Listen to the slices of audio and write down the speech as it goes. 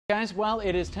Guys, well,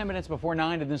 it is 10 minutes before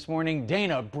 9 and this morning,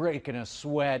 Dana breaking a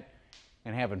sweat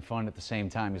and having fun at the same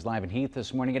time. He's live in Heath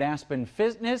this morning at Aspen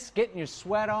Fitness, getting your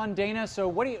sweat on, Dana. So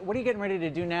what are you getting ready to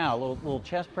do now? A little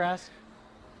chest press?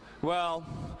 Well,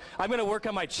 I'm going to work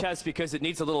on my chest because it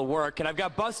needs a little work. And I've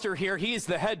got Buster here. He's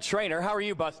the head trainer. How are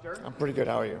you, Buster? I'm pretty good.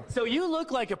 How are you? So you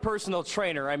look like a personal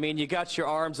trainer. I mean, you got your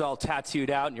arms all tattooed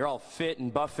out and you're all fit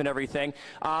and buff and everything.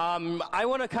 I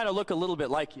want to kind of look a little bit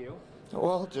like you.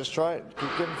 Well, just try it. Keep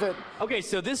getting fit. Okay,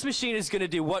 so this machine is going to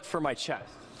do what for my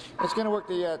chest? It's going to work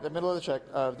the middle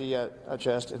of the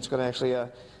chest. It's going to actually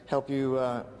help you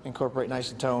incorporate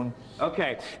nice and tone.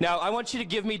 Okay. Now, I want you to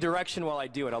give me direction while I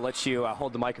do it. I'll let you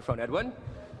hold the microphone, Edwin.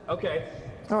 Okay.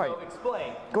 All right. So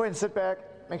explain. Go ahead and sit back.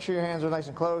 Make sure your hands are nice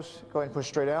and close. Go ahead and push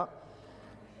straight out.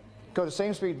 Go the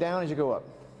same speed down as you go up.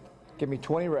 Give me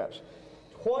 20 reps.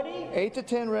 20? 8 to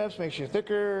 10 reps makes you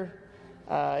thicker.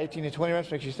 18 to 20 reps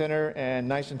makes you thinner and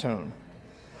nice and toned.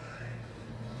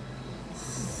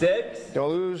 6. Don't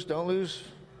lose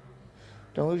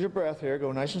your breath here.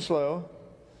 Go nice and slow.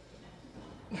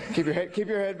 Keep your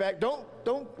head back.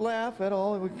 Don't laugh at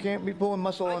all. We can't be pulling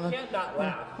muscle I can't not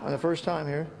laugh. on the first time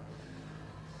here.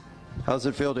 How's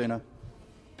it feel, Dana?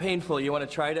 Painful. You want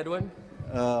to try it, Edwin?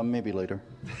 Maybe later.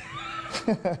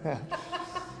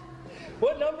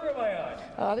 What number am I on?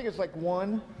 I think it's like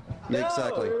 1. Yeah,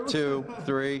 exactly. 2,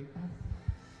 3.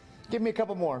 Give me a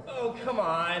couple more. Oh, come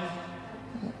on.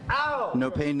 Ow!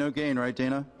 No pain, no gain, right,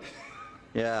 Dana?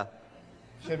 Yeah.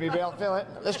 Should be able to feel it.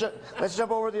 Let's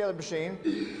jump over to the other machine.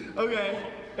 Okay.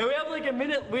 And we have like a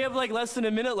minute. We have like less than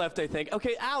a minute left, I think.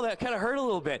 Okay. Ow, that kind of hurt a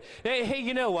little bit. Hey,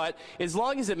 you know what? As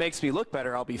long as it makes me look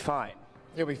better, I'll be fine.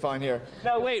 You'll be fine here.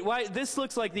 Now, wait. Why? This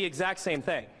looks like the exact same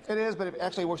thing. It is, but it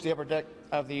actually works the upper deck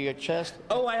of the chest.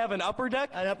 Oh, I have an upper deck?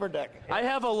 An upper deck. I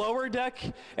have a lower deck,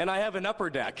 and I have an upper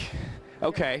deck.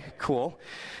 Okay, cool.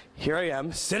 Here I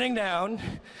am, sitting down.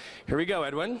 Here we go,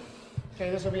 Edwin.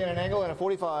 Okay, this will be at an angle and a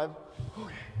 45.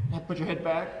 Now put your head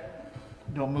back.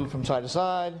 Don't move from side to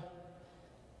side.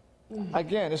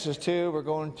 Again, this is 2. We're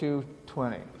going to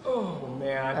 20. Oh,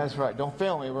 man. That's right. Don't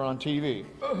fail me. We're on TV.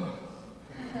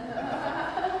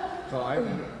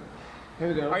 5. Here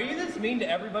we go. Are you this mean to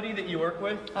everybody that you work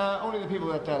with? Only the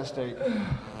people at that state.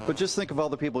 But just think of all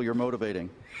the people you're motivating.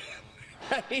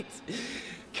 Right.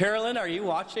 Carolyn, are you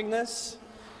watching this?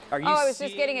 Are you I was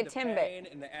just getting a the Timbit. pain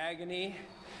and the agony?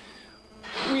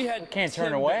 We had Can't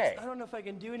turn Timbits. away. I don't know if I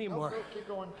can do anymore. Keep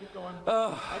going.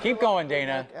 Keep going,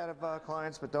 Dana. Out of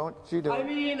clients, but don't you do it. I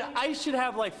mean, I should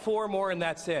have like 4 more and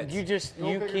that's it. You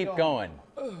figure keep it out. going,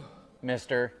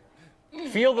 mister.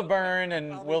 Feel the burn,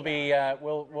 and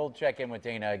we'll check in with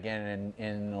Dana again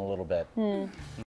in a little bit.